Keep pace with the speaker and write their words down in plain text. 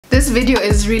This video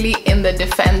is really in the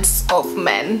defense of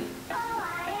men.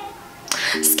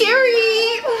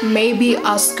 Scary! Maybe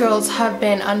us girls have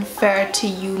been unfair to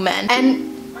you men,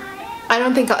 and I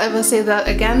don't think I'll ever say that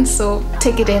again, so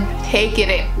take it in, take it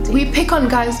in. We pick on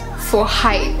guys for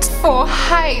height. For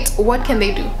height! What can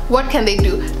they do? What can they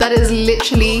do? That is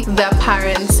literally their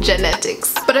parents'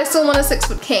 genetics. But I still want a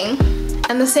 6-foot king.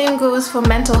 And the same goes for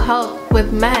mental health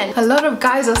with men. A lot of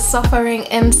guys are suffering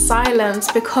in silence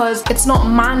because it's not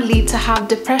manly to have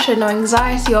depression or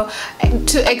anxiety or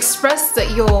to express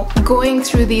that you're going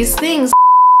through these things.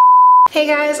 Hey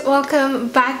guys, welcome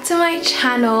back to my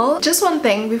channel. Just one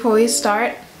thing before we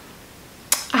start.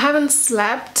 I haven't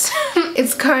slept.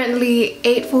 It's currently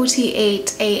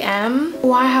 8:48 a.m.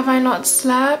 Why have I not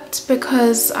slept?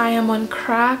 Because I am on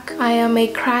crack. I am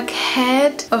a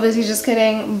crackhead. Obviously just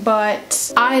kidding,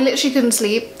 but I literally couldn't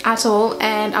sleep at all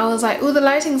and I was like, oh, the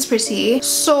lighting's pretty,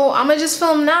 so I'm gonna just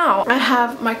film now. I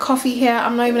have my coffee here.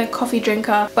 I'm not even a coffee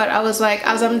drinker, but I was like,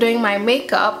 as I'm doing my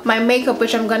makeup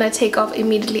which I'm gonna take off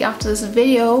immediately after this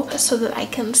video so that I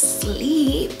can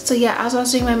sleep. So yeah, as I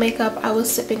was doing my makeup, I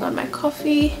was sipping on my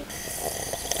coffee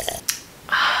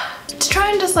to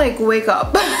try and just like wake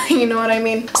up. You know what I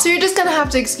mean? So you're just gonna have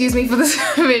to excuse me for this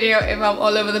video if I'm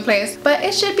all over the place, but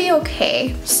it should be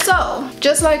okay. So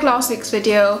just like last week's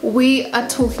video, we are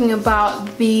talking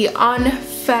about the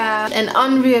unfair and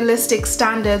unrealistic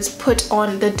standards put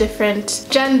on the different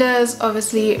genders.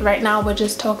 Obviously right now we're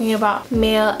just talking about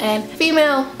male and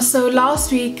female. So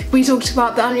last week we talked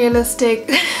about the unrealistic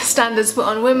standards put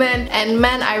on women and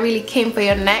men. I really came for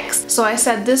your necks, so I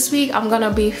said this week I'm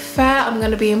gonna be fair, I'm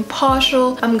gonna be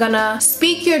impartial, I'm gonna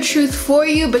speak your truth for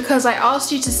you because I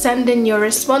asked you to send in your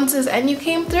responses and you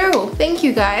came through. Thank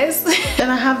you guys.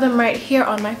 And I have them right here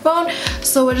on my phone,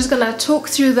 so we're just gonna talk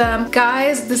through them.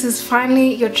 Guys, this is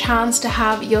finally your chance to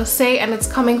have your say and it's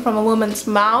coming from a woman's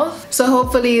mouth, so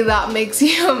hopefully that makes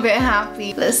you a bit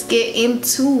happy. Let's get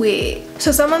into it.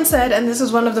 So someone said, and this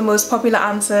is one of the most popular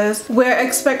answers, we're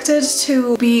expected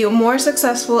to be more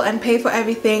successful and pay for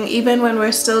everything even when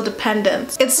we're still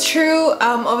dependent. It's true.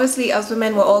 Obviously as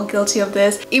women we're all guilty of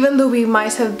this. Even though we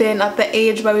might have been at the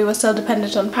age where we were still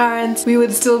dependent on parents, we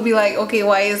would still be like, okay,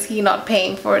 why is he not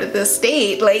paying for this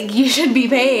date? Like, you should be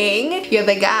paying, you're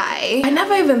the guy. I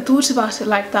never even thought about it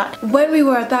like that. When we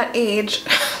were at that age,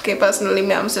 okay, personally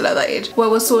me, I'm still at that age where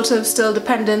we're sort of still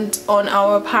dependent on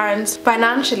our parents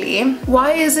financially.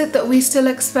 Why is it that we still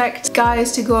expect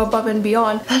guys to go above and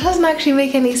beyond? That doesn't actually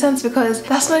make any sense because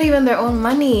that's not even their own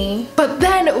money. But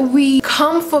then we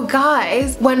come for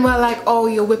guys when we're like, oh,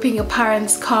 you're whipping your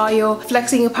parents' car, you're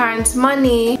flexing your parents'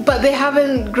 money, but they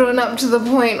haven't grown up to the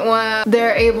point where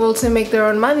they're able to make their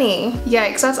own money.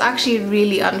 Yikes, that's actually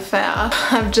really unfair.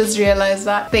 I've just realized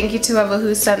that. Thank you to whoever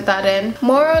who sent that in.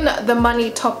 More on the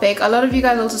money topic, a lot of you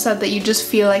guys also said that you just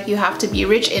feel like you have to be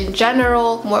rich in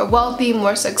general, more wealthy,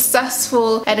 more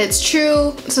successful, and it's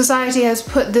true. Society has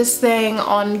put this thing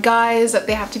on guys that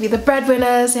they have to be the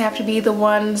breadwinners, they have to be the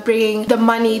ones bringing the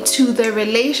money to their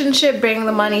relationship, bringing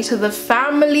the money to the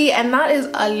family, and that is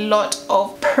a lot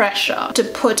of pressure to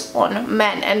put on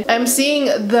men. And I'm seeing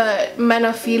that men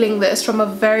are feeling this from a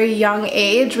very young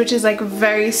age, which is like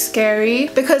very scary,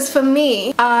 because for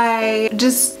me, I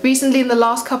just recently in the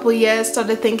last couple years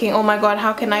started thinking, oh my god,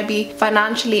 how can I be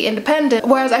financially independent?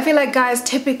 Whereas I feel like guys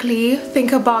typically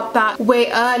think about that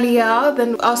way earlier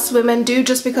than us women do,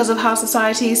 just because of how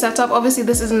society is set up. Obviously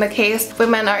this isn't the case,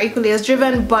 women are equally as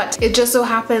driven, but it just so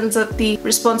happens that the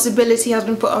responsibility has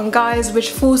been put on guys, which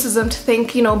forces them to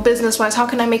think, you know, business wise, how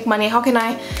can I make money, how can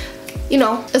I, you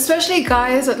know, especially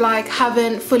guys that like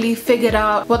haven't fully figured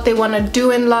out what they want to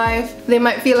do in life. They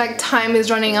might feel like time is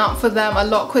running out for them a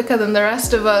lot quicker than the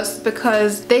rest of us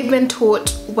because they've been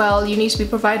taught, well, you need to be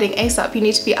providing ASAP, you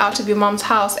need to be out of your mom's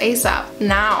house ASAP,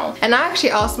 now. And I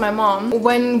actually asked my mom,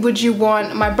 when would you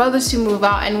want my brother to move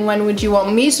out and when would you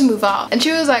want me to move out? And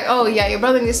she was like, oh yeah, your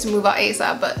brother needs to move out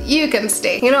ASAP, but you can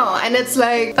stay, you know. And it's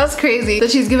like, that's crazy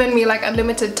that she's given me like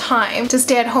unlimited time to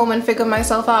stay at home and figure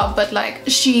myself out, but like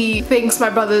she thinks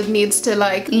my brother needs to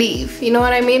like leave, you know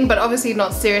what I mean? But obviously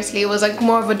not seriously, it was like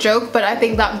more of a joke, but I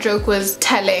think that joke was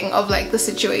telling of like the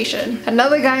situation.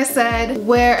 Another guy said,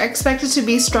 we're expected to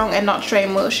be strong and not show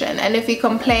emotion, and if you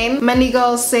complain, many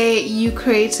girls say you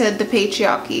created the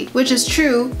patriarchy, which is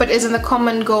true, but isn't the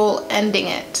common goal ending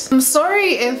it? I'm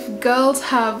sorry if girls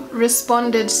have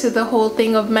responded to the whole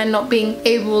thing of men not being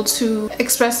able to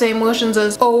express their emotions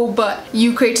as, oh, but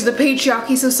you created the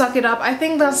patriarchy, so suck it up. I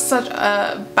think that's such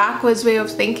a backward backwards way of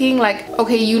thinking, like,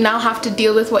 okay, you now have to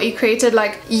deal with what you created.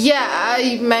 Like,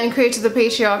 yeah, men created the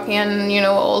patriarchy and, you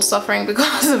know, we're all suffering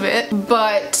because of it,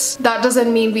 but that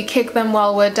doesn't mean we kick them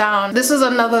while we're down. This is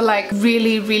another like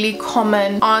really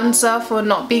common answer for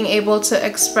not being able to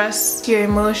express your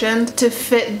emotions, to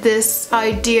fit this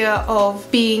idea of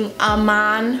being a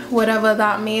man, whatever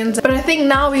that means. But I think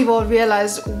now we've all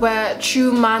realized where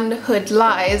true manhood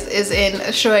lies is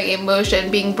in showing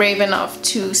emotion, being brave enough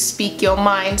to speak your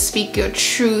mind, speak your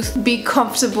truth, be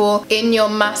comfortable in your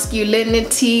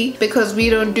masculinity, because we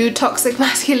don't do toxic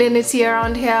masculinity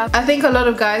around here. I think a lot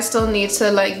of guys still need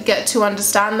to like get to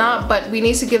understand that, but we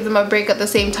need to give them a break at the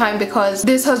same time, because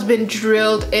this has been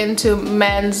drilled into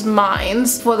men's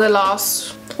minds for the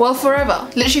last, well, forever.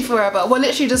 Literally forever. We're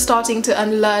literally just starting to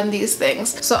unlearn these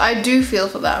things. So I do feel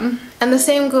for them. And the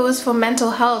same goes for mental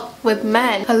health with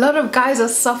men. A lot of guys are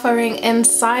suffering in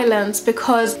silence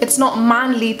because it's not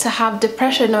manly to have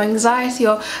depression or anxiety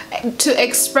or to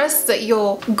express that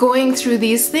you're going through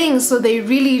these things, so they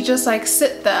really just like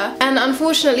sit there. And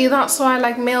unfortunately that's why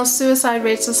like male suicide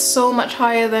rates are so much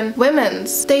higher than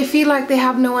women's. They feel like they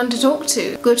have no one to talk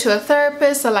to. Go to a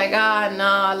therapist, they're like, ah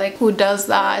nah, like who does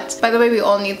that? By the way, we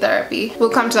all need therapy. We'll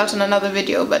come to that in another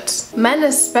video. But men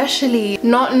especially,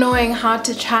 not knowing how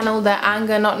to channel their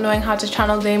anger, not knowing how to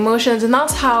channel their emotions, and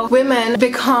that's how women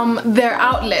become their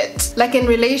outlet. Like in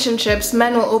relationships,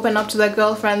 men will open up to their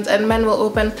girlfriends and men will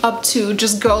open up to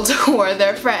just girls who are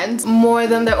their friends more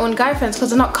than their own guy friends because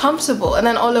they're not comfortable, and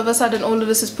then all of a sudden all of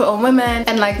this is put on women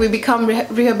and like we become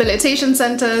rehabilitation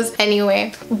centers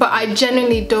anyway. But I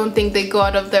genuinely don't think they go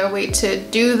out of their way to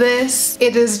do this.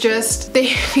 It is just they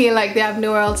feel like they have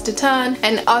nowhere else to turn,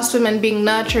 and us women being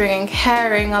nurturing and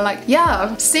caring are like,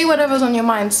 yeah, say whatever's on your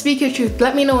mind, speak your truth,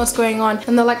 let me know what's going on.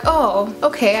 And they're like, oh,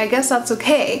 okay, I guess that's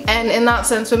okay. And in that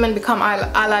sense, women become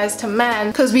allies to men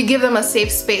because we give them a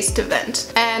safe space to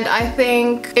vent. And I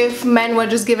think if men were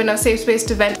just given a safe space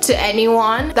to vent to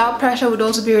anyone, that pressure would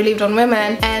also be relieved on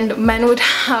women, and men would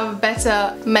have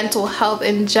better mental health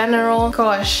in general.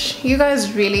 Gosh, you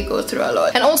guys really go through a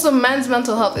lot. And also men's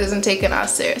mental health isn't taken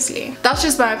as seriously. That's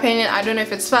just my opinion. I don't know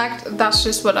if it's fact, that's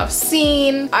just what I've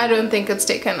seen. I don't think it's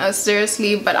taken as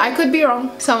seriously, but I could be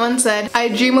wrong. Someone said, I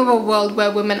dream of a world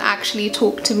where women actually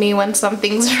talk to me when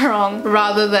something's wrong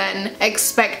rather than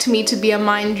expect me to be a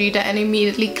mind reader and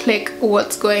immediately click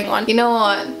what's going on. You know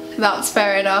what? That's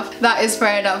fair enough. That is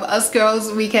fair enough. Us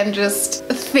girls, we can just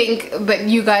think that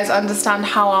you guys understand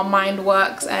how our mind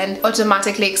works and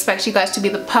automatically expect you guys to be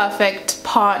the perfect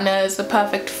partners, the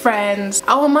perfect friends.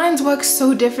 Our minds work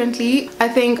so differently. I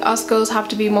think us girls have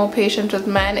to be more patient with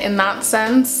men in that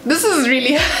sense. This is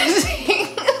really hurting.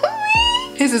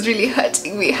 This is really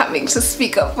hurting me having to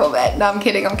speak up for men. No, I'm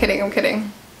kidding, I'm kidding, I'm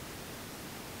kidding.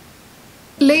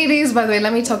 Ladies, by the way,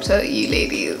 let me talk to you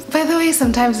ladies. By the way,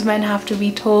 sometimes men have to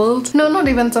be told. No, not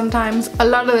even sometimes. A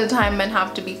lot of the time men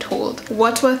have to be told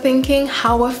what we're thinking,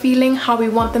 how we're feeling, how we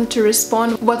want them to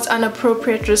respond, what's an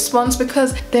appropriate response,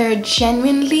 because they're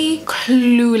genuinely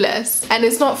clueless. And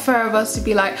it's not fair of us to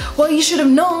be like, well, you should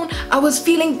have known I was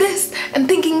feeling this and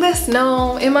thinking this.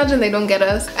 No, imagine they don't get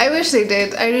us. I wish they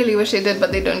did. I really wish they did,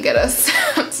 but they don't get us.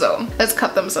 So let's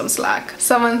cut them some slack.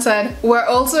 Someone said, we're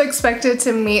also expected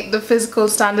to meet the physical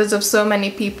standards of so many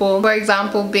people, for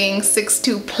example being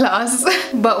 6'2" plus,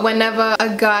 but whenever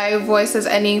a guy voices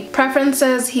any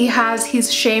preferences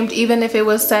he's shamed, even if it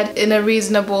was said in a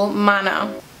reasonable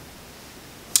manner.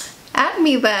 At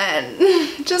me then.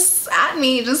 Just at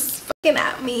me, just fucking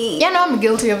at me. Yeah, no, I'm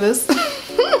guilty of this.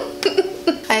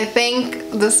 I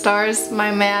think the stars,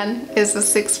 my man is a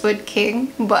 6-foot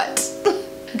king, but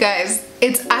guys,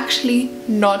 it's actually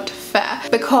not fair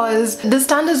because the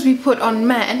standards we put on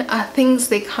men are things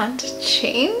they can't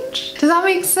change. Does that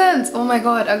make sense? Oh my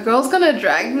god, a girl's gonna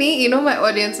drag me. You know my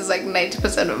audience is like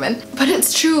 90% women. But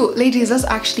it's true, ladies, let's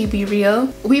actually be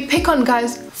real. We pick on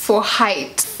guys for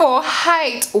height. For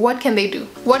height. What can they do?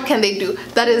 What can they do?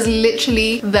 That is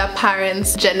literally their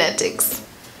parents' genetics.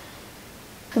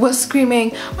 We're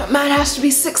screaming, my man has to be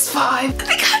 6'5".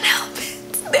 They can't help it.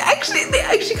 They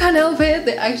actually can't help it.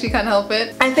 They actually can't help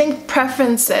it. I think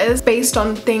preferences based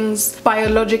on things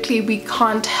biologically we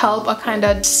can't help are kind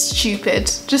of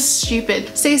stupid. Just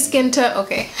stupid. Say skin tone,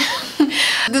 okay.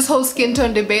 This whole skin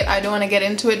tone debate, I don't want to get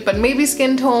into it, but maybe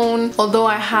skin tone, although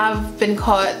I have been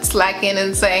caught slacking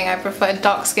and saying I prefer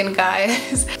dark skinned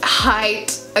guys.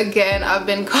 Height, again, I've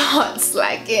been caught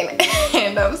slacking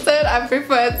and I've said I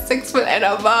prefer 6 foot and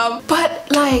above.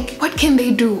 But like, what can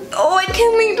they do? Oh, what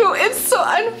can they do? It's so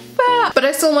unfair. But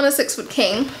I still want a 6 foot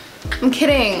king. I'm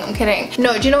kidding, I'm kidding.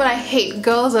 No, do you know what I hate?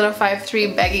 Girls that are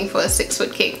 5'3" begging for a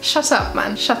 6-foot cake. Shut up,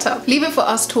 man, shut up. Leave it for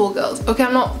us tall girls. Okay,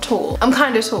 I'm not tall. I'm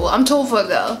kind of tall. I'm tall for a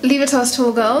girl. Leave it to us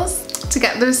tall girls to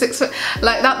get those 6 foot.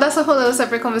 Like that's a whole other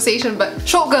separate conversation, but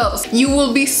short girls, you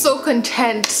will be so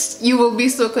content. You will be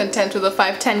so content with a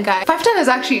 5'10" guy. 5'10" is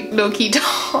actually low-key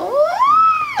tall.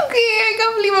 Okay, I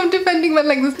can't believe I'm defending men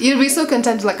like this. You'd be so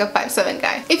content with like a 5'7"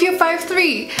 guy. If you're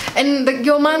 5'3" and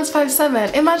your man's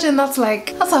 5'7", imagine that's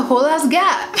a whole ass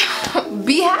gap.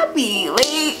 Be happy.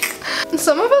 Like,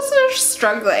 some of us are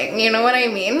struggling, you know what I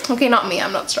mean? Okay, not me,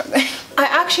 I'm not struggling. I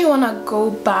actually want to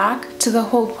go back to the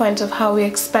whole point of how we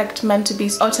expect men to be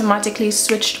automatically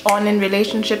switched on in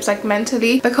relationships, like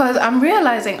mentally, because I'm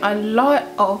realizing a lot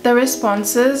of the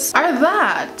responses are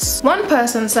that. One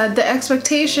person said the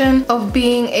expectation of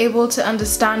being able to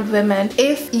understand women.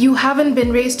 If you haven't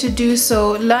been raised to do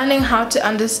so, learning how to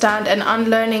understand and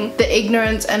unlearning the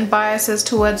ignorance and biases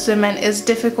towards women is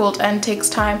difficult and takes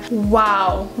time.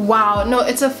 Wow, wow. No,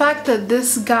 it's a fact that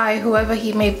this guy, whoever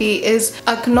he may be, is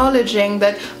acknowledging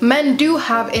that men do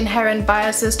have inherent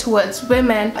biases towards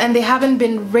women and they haven't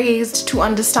been raised to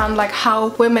understand like how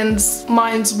women's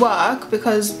minds work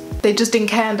because they just didn't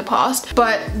care in the past.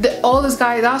 But all this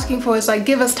guy is asking for is like,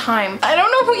 give us time. I don't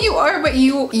know who you are, but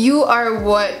you are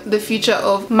what the future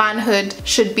of manhood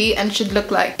should be and should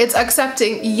look like. It's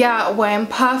accepting, yeah, we're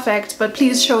imperfect, but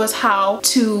please show us how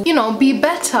to, you know, be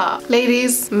better.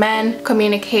 Ladies, men,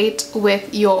 communicate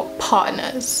with your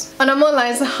partners. On a more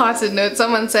light-hearted note,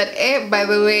 someone said, by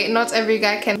the way, not every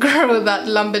guy can grow that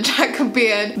lumberjack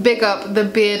beard. Big up the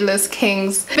beardless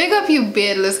kings. Big up you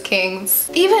beardless kings.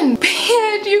 Even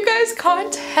beard, you guys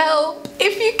can't help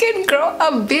if you can grow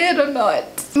a beard or not.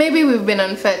 Maybe we've been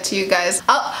unfair to you guys.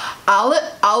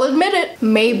 I'll admit it.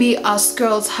 Maybe us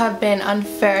girls have been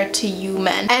unfair to you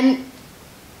men. And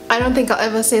I don't think I'll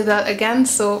ever say that again,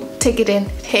 so take it in,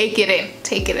 take it in,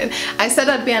 take it in. I said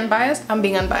I'd be unbiased, I'm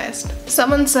being unbiased.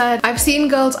 Someone said, I've seen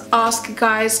girls ask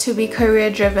guys to be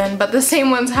career driven, but the same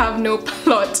ones have no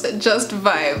plot, just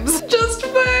vibes. Just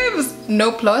vibes.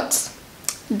 No plot,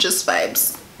 just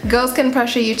vibes. Girls can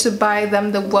pressure you to buy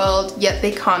them the world, yet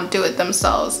they can't do it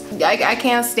themselves. I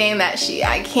can't stand that shit.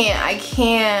 I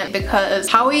can't, because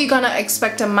how are you gonna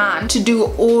expect a man to do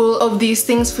all of these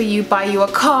things for you, buy you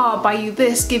a car, buy you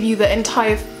this, give you the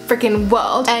entire freaking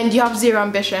world, and you have zero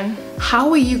ambition?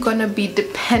 How are you gonna be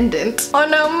dependent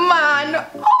on a man?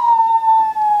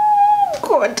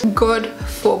 God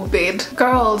forbid.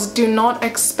 Girls, do not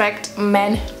expect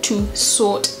men to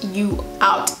sort you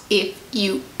out if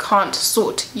you can't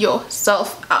sort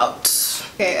yourself out.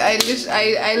 Okay,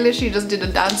 I literally just did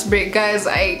a dance break, guys.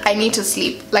 I need to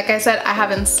sleep. Like I said, I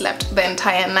haven't slept the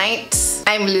entire night.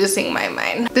 I'm losing my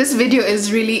mind. This video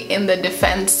is really in the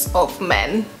defense of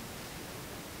men.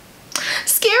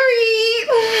 Scary!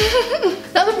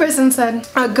 Another person said,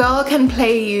 a girl can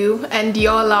play you and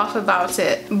you'll laugh about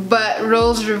it, but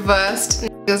roles reversed,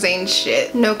 niggas ain't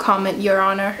shit. No comment, your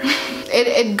honor.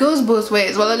 It goes both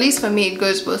ways. Well, at least for me, it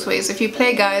goes both ways. If you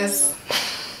play guys,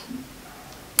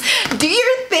 do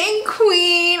your thing,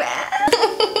 queen.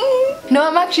 No,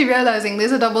 I'm actually realizing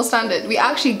there's a double standard. We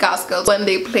actually gas girls when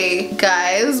they play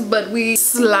guys, but we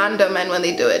slander men when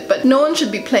they do it. But no one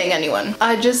should be playing anyone.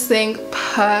 I just think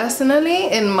personally,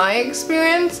 in my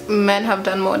experience, men have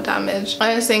done more damage.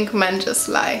 I just think men just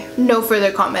lie. No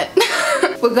further comment.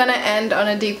 We're gonna end on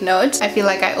a deep note. I feel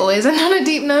like I always end on a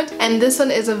deep note, and this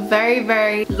one is a very,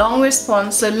 very long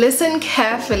response, so listen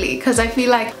carefully because I feel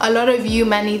like a lot of you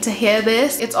men need to hear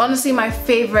this. It's honestly my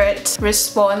favorite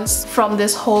response from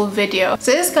this whole video.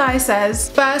 So this guy says,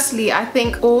 firstly, I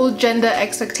think all gender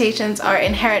expectations are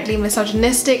inherently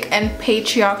misogynistic and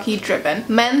patriarchy driven.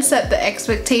 Men set the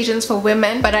expectations for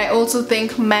women, but I also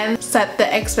think men set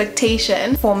the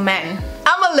expectation for men.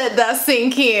 I'ma let that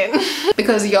sink in.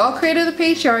 Because y'all created the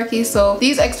patriarchy, so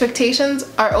these expectations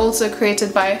are also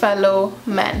created by fellow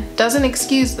men. Doesn't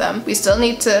excuse them. We still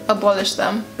need to abolish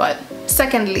them, but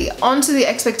secondly, onto the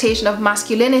expectation of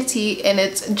masculinity in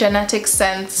its genetic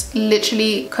sense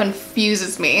literally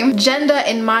confuses me. Gender,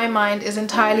 in my mind, is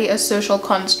entirely a social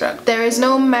construct. There is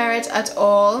no merit at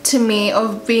all to me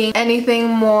of being anything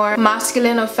more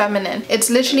masculine or feminine. It's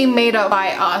literally made up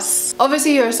by us.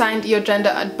 Obviously, you're assigned your gender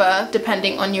at birth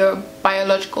depending on your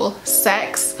biological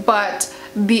sex, but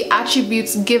the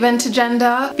attributes given to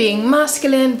gender, being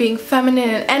masculine, being feminine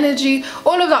in energy,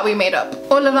 all of that we made up.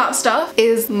 All of that stuff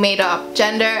is made up.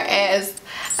 Gender is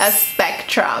a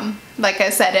spectrum. like I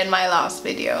said in my last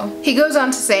video. He goes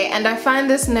on to say, and I find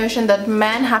this notion that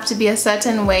men have to be a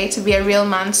certain way to be a real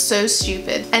man so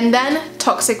stupid. And then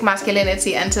toxic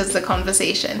masculinity enters the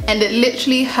conversation, and it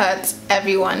literally hurts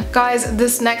everyone. Guys,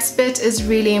 this next bit is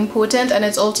really important, and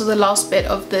it's also the last bit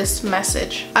of this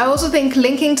message. I also think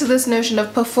linking to this notion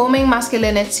of performing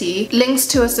masculinity links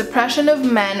to a suppression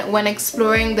of men when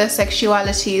exploring their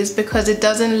sexualities, because it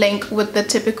doesn't link with the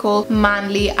typical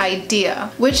manly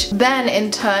idea, which then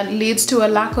in turn leads to a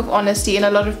lack of honesty in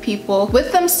a lot of people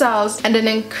with themselves and an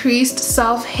increased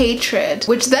self-hatred,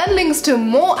 which then links to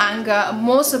more anger,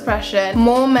 more suppression,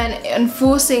 more men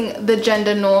enforcing the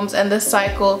gender norms, and the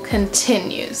cycle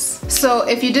continues. So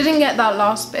if you didn't get that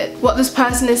last bit, what this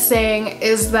person is saying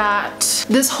is that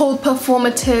this whole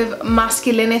performative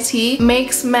masculinity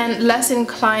makes men less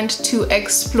inclined to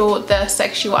explore their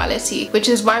sexuality, which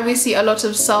is why we see a lot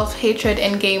of self-hatred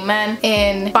in gay men,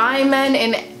 in bi men,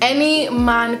 in any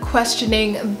man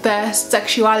questioning their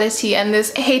sexuality, and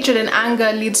this hatred and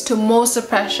anger leads to more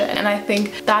suppression, and I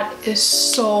think that is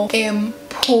so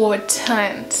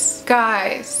important.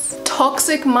 Guys,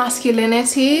 toxic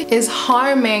masculinity is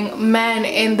harming men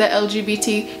in the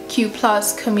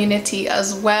LGBTQ+ community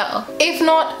as well. If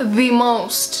not the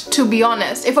most, to be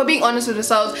honest. If we're being honest with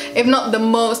ourselves, if not the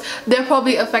most, they're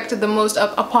probably affected the most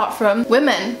apart from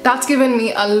women. That's given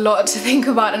me a lot to think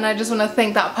about, and I just want to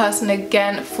thank that person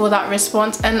again for that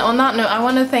response. And on that note, I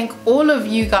want to thank all of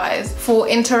you guys for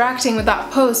interacting with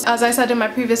that post. As I said in my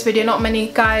previous video, not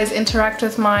many guys interact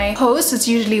with my posts. It's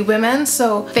usually women,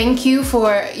 so thank you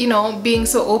for, you know, being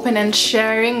so open and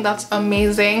sharing. That's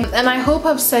amazing. And I hope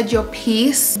I've said your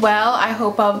piece well. I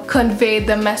hope I've conveyed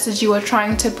the message you were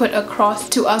trying to put across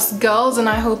to us girls, and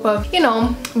I hope I've, you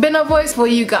know, been a voice for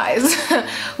you guys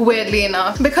weirdly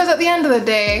enough, because at the end of the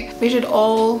day we should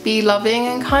all be loving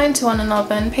and kind to one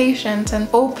another and patient and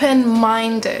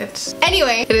open-minded.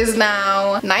 Anyway, it is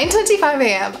now 9:25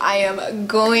 a.m. I am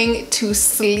going to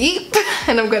sleep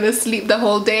and I'm gonna sleep the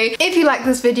whole day. If you like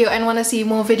this video and want to see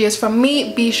more videos from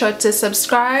me, be sure to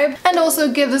subscribe and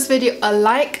also give this video a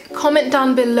like. Comment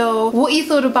down below what you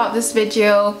thought about this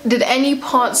video. Did any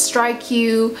part strike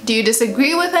you? Do you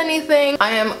disagree with anything?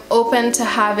 I am open to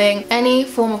having any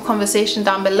form of conversation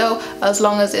down below, as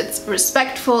long as it's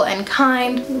respectful and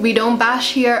kind. We don't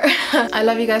bash here. I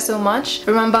love you guys so much.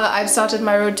 Remember, I've started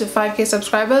my road to 5K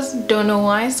subscribers. Don't know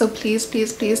why, so please,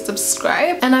 please, please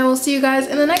subscribe, and I will see you guys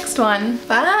in the next one.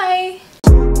 Bye!